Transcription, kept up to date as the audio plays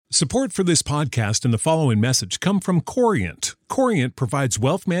Support for this podcast and the following message come from Corient. Corient provides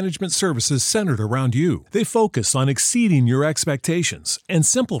wealth management services centered around you. They focus on exceeding your expectations and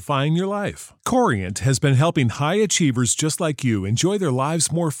simplifying your life. Corient has been helping high achievers just like you enjoy their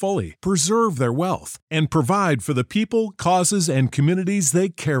lives more fully, preserve their wealth, and provide for the people, causes, and communities they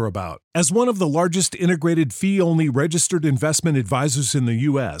care about. As one of the largest integrated fee-only registered investment advisors in the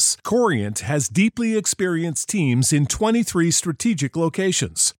U.S., Corient has deeply experienced teams in 23 strategic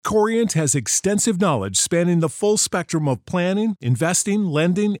locations. Corient has extensive knowledge spanning the full spectrum of planning, investing,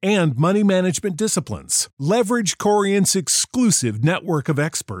 lending, and money management disciplines. Leverage Corient's exclusive network of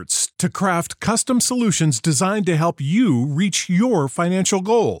experts to craft custom solutions designed to help you reach your financial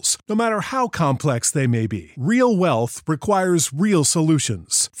goals, no matter how complex they may be. Real wealth requires real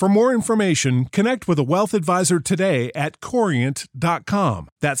solutions. For more information, connect with a wealth advisor today at Corient.com.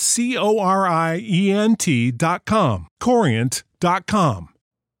 That's Corient.com. Corient.com.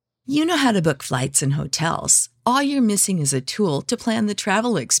 You know how to book flights and hotels. All you're missing is a tool to plan the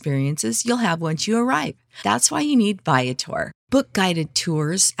travel experiences you'll have once you arrive. That's why you need Viator. Book guided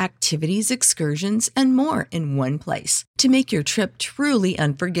tours, activities, excursions, and more in one place to make your trip truly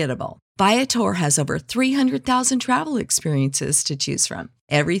unforgettable. Viator has over 300,000 travel experiences to choose from.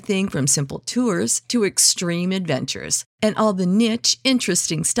 Everything from simple tours to extreme adventures and all the niche,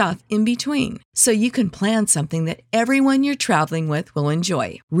 interesting stuff in between. So you can plan something that everyone you're traveling with will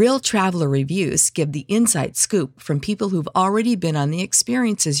enjoy. Real traveler reviews give the inside scoop from people who've already been on the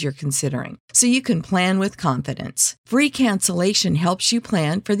experiences you're considering. So you can plan with confidence. Free cancellation helps you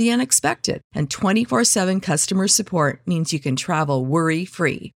plan for the unexpected. And 24/7 customer support means you can travel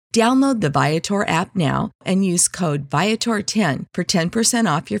worry-free. Download the Viator app now and use code Viator10 for 10%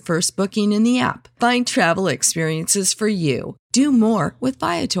 off your first booking in the app. Find travel experiences for you. Do more with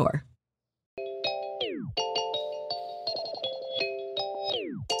Viator.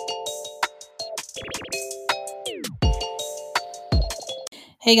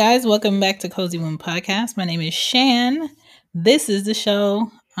 Hey guys, welcome back to Cozy Womb Podcast. My name is Shan. This is the show.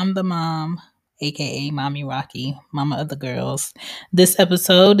 I'm the mom, aka Mommy Rocky, mama of the girls. This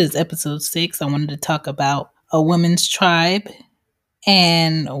episode is episode 6. I wanted to talk about a women's tribe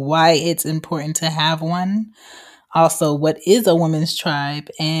and why it's important to have one. Also, what is a women's tribe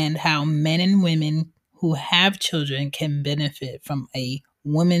and how men and women who have children can benefit from a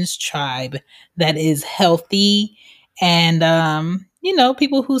women's tribe that is healthy and,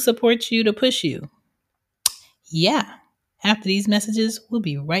 people who support you to push you. Yeah. After these messages, we'll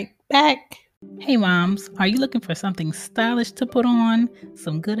be right back. Hey moms, are you looking for something stylish to put on,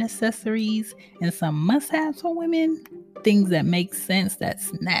 some good accessories, and some must-haves for women? Things that make sense, that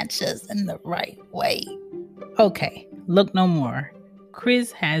snatch us in the right way. Okay, look no more.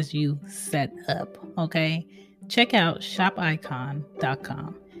 Chris has you set up, okay? Check out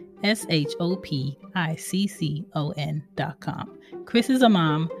shopicon.com. SHOPICCON.com. Chris is a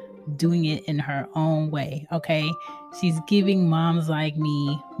mom doing it in her own way, okay? She's giving moms like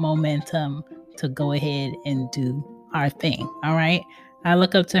me momentum to go ahead and do our thing, all right? I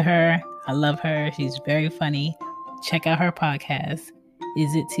look up to her. I love her. She's very funny. Check out her podcast,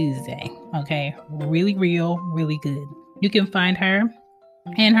 Is It Tuesday? Okay? Really real, really good. You can find her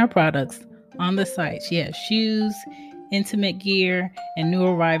and her products on the site. She has shoes, intimate gear, and new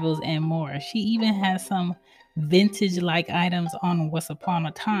arrivals and more. She even has some vintage-like items on Once Upon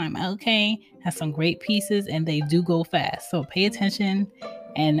a Time, okay? Has some great pieces and they do go fast. So pay attention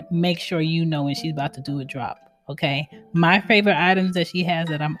and make sure you know when she's about to do a drop, okay? My favorite items that she has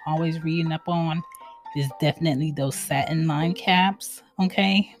that I'm always reading up on is definitely those satin line caps,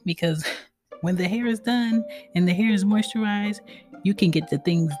 okay? Because when the hair is done and the hair is moisturized, you can get the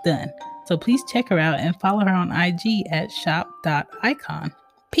things done. So please check her out and follow her on IG at shop.icon.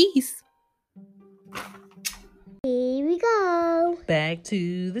 Peace. Here we go. Back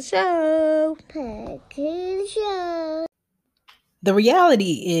to the show. The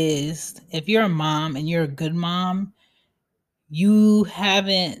reality is, if you're a mom and you're a good mom, you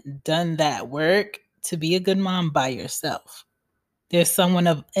haven't done that work to be a good mom by yourself. There's someone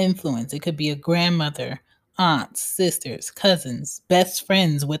of influence. It could be a grandmother, aunts, sisters, cousins, best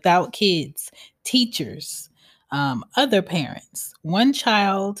friends without kids, teachers, other parents. One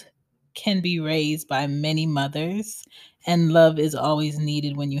child can be raised by many mothers, and love is always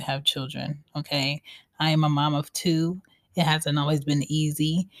needed when you have children, okay? I am a mom of 2. It hasn't always been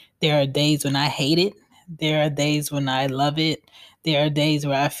easy. There are days when I hate it. There are days when I love it. There are days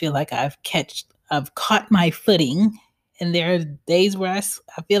where I feel like I've caught my footing, and there are days where I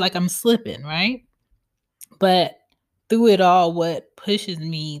feel like I'm slipping, right? But through it all, what pushes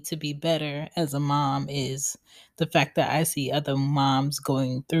me to be better as a mom is the fact that I see other moms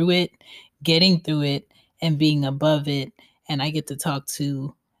going through it, getting through it, and being above it. And I get to talk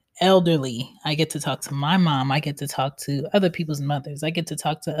to elderly. I get to talk to my mom. I get to talk to other people's mothers. I get to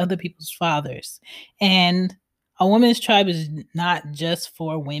talk to other people's fathers. And a women's tribe is not just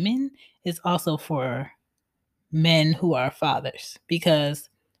for women, it's also for men who are fathers, because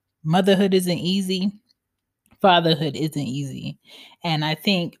motherhood isn't easy. Fatherhood isn't easy. And I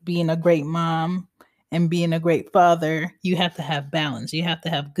think being a great mom and being a great father, you have to have balance. You have to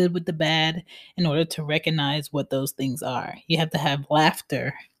have good with the bad in order to recognize what those things are. You have to have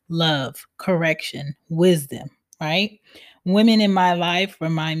laughter, love, correction, wisdom, right? Women in my life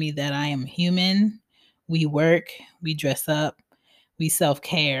remind me that I am human. We work, we dress up, we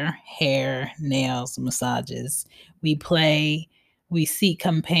self-care, hair, nails, massages. We play, we seek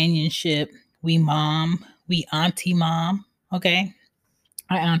companionship, we mom, we auntie mom, okay?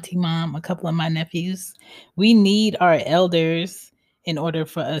 I auntie mom, a couple of my nephews. We need our elders in order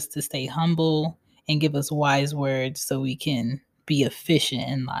for us to stay humble and give us wise words so we can be efficient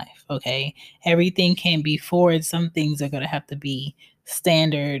in life, okay? Everything can't be forward. Some things are going to have to be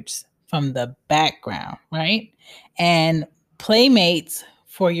standards from the background, right? And playmates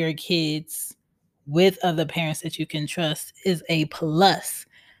for your kids with other parents that you can trust is a plus.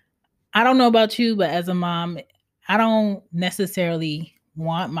 I don't know about you, but as a mom, I don't necessarily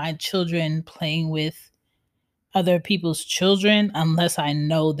want my children playing with other people's children unless I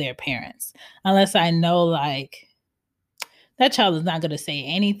know their parents. Unless I know, like, that child is not going to say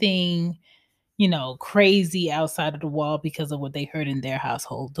anything, crazy outside of the wall because of what they heard in their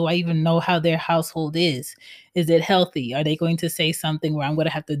household. Do I even know how their household is? Is it healthy? Are they going to say something where I'm going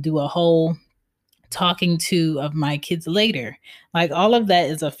to have to do a whole talking to of my kids later? Like, all of that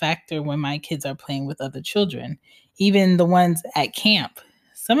is a factor when my kids are playing with other children, even the ones at camp.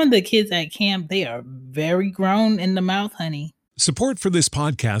 Some of the kids at camp, they are very grown in the mouth, honey. Support for this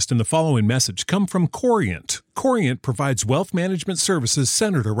podcast and the following message come from Corient. Corient provides wealth management services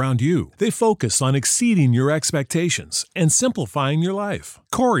centered around you. They focus on exceeding your expectations and simplifying your life.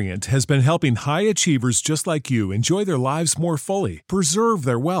 Corient has been helping high achievers just like you enjoy their lives more fully, preserve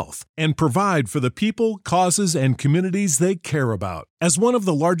their wealth, and provide for the people, causes, and communities they care about. As one of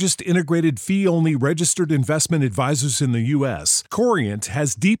the largest integrated fee-only registered investment advisors in the U.S., Corient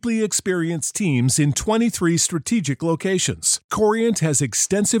has deeply experienced teams in 23 strategic locations. Corient has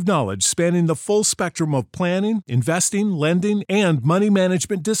extensive knowledge spanning the full spectrum of planning, investing, lending, and money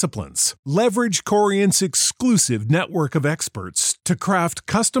management disciplines. Leverage Corient's exclusive network of experts to craft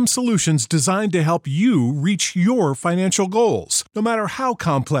custom solutions designed to help you reach your financial goals, no matter how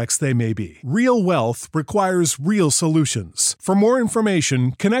complex they may be. Real wealth requires real solutions. For more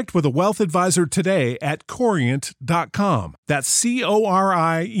information, connect with a wealth advisor today at Corient.com. That's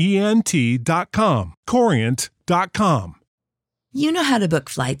Corient.com. Corient.com. You know how to book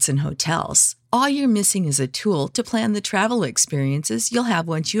flights and hotels. All you're missing is a tool to plan the travel experiences you'll have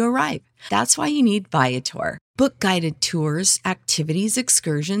once you arrive. That's why you need Viator. Book guided tours, activities,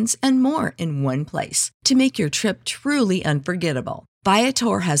 excursions, and more in one place to make your trip truly unforgettable.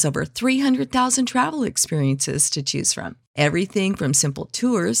 Viator has over 300,000 travel experiences to choose from. Everything from simple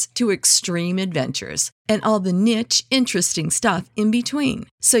tours to extreme adventures and all the niche, interesting stuff in between.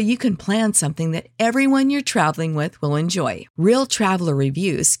 So you can plan something that everyone you're traveling with will enjoy. Real traveler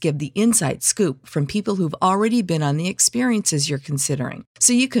reviews give the inside scoop from people who've already been on the experiences you're considering.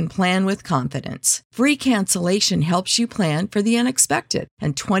 So you can plan with confidence. Free cancellation helps you plan for the unexpected.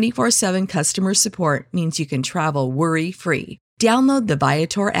 And 24/7 customer support means you can travel worry-free. Download the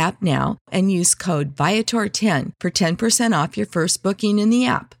Viator app now and use code Viator10 for 10% off your first booking in the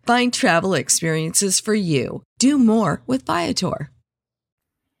app. Find travel experiences for you. Do more with Viator.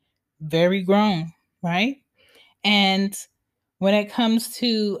 Very grown, right? And when it comes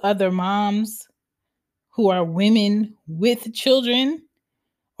to other moms who are women with children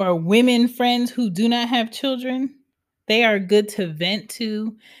or women friends who do not have children, they are good to vent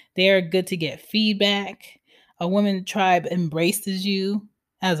to. They are good to get feedback. A woman tribe embraces you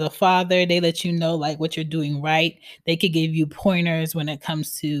as a father. They let you know like what you're doing right. They could give you pointers when it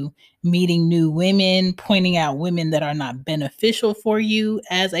comes to meeting new women, pointing out women that are not beneficial for you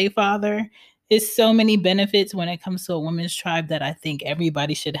as a father. There's so many benefits when it comes to a women's tribe that I think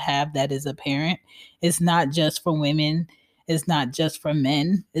everybody should have that is a parent. It's not just for women. It's not just for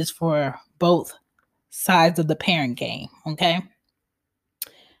men. It's for both sides of the parent game, okay?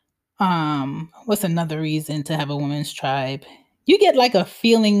 What's another reason to have a women's tribe? You get like a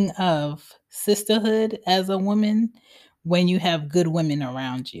feeling of sisterhood as a woman when you have good women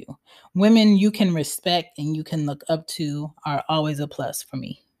around you. Women you can respect and you can look up to are always a plus for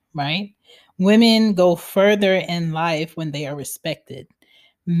me, right? Women go further in life when they are respected.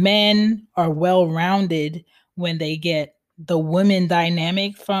 Men are well-rounded when they get the women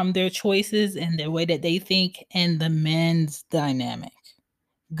dynamic from their choices and the way that they think, and the men's dynamic.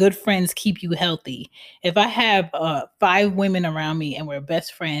 Good friends keep you healthy. If I have 5 women around me and we're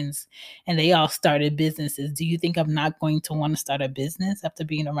best friends and they all started businesses, do you think I'm not going to want to start a business after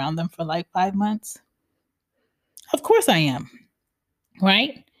being around them for like 5 months? Of course I am,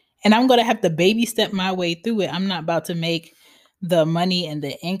 right? And I'm going to have to baby step my way through it. I'm not about to make the money and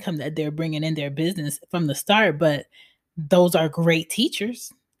the income that they're bringing in their business from the start, but those are great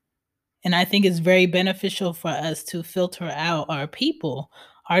teachers. And I think it's very beneficial for us to filter out our people.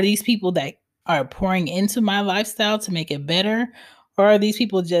 Are these people that are pouring into my lifestyle to make it better? Or are these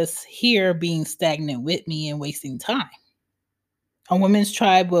people just here being stagnant with me and wasting time? A women's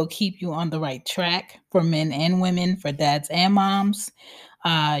tribe will keep you on the right track for men and women, for dads and moms.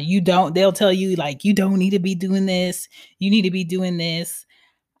 They'll tell you like, you don't need to be doing this. You need to be doing this.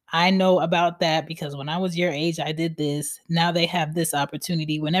 I know about that because when I was your age, I did this. Now they have this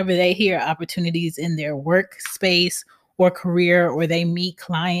opportunity. Whenever they hear opportunities in their workspace or career, or they meet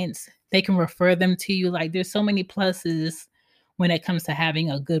clients, they can refer them to you. Like, there's so many pluses when it comes to having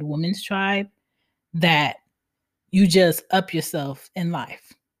a good women's tribe that you just up yourself in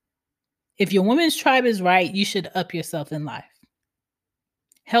life. If your women's tribe is right, you should up yourself in life.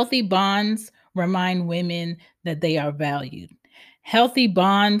 Healthy bonds remind women that they are valued. Healthy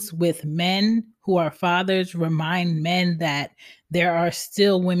bonds with men who are fathers remind men that there are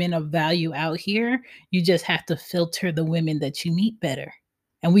still women of value out here. You just have to filter the women that you meet better.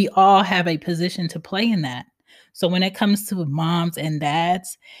 And we all have a position to play in that. So when it comes to moms and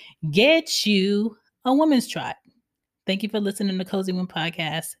dads, get you a women's tribe. Thank you for listening to Cozy One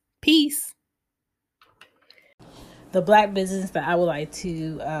Podcast. Peace. The Black business that I would like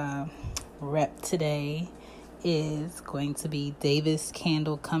to rep today is going to be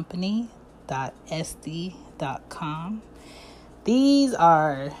daviscandlecompany.sd.com. These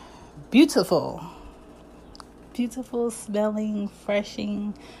are beautiful smelling,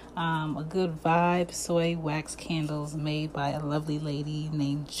 freshing, a good vibe soy wax candles made by a lovely lady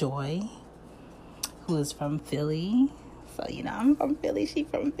named Joy, who is from Philly. So, I'm from Philly. She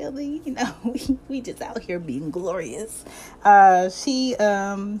from Philly. We just out here being glorious. She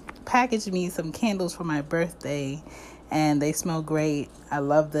packaged me some candles for my birthday, and they smell great. I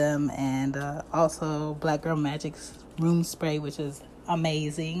love them. And also Black Girl Magic's room spray, which is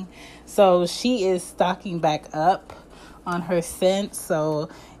amazing. So she is stocking back up on her scent. So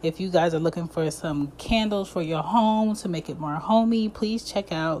if you guys are looking for some candles for your home to make it more homey, please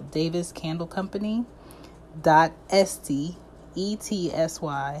check out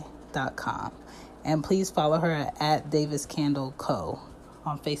daviscandlecompany.sty.com, and please follow her at Davis Candle Co.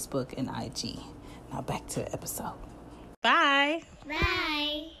 on Facebook and IG. Now back to the episode. Bye. Bye.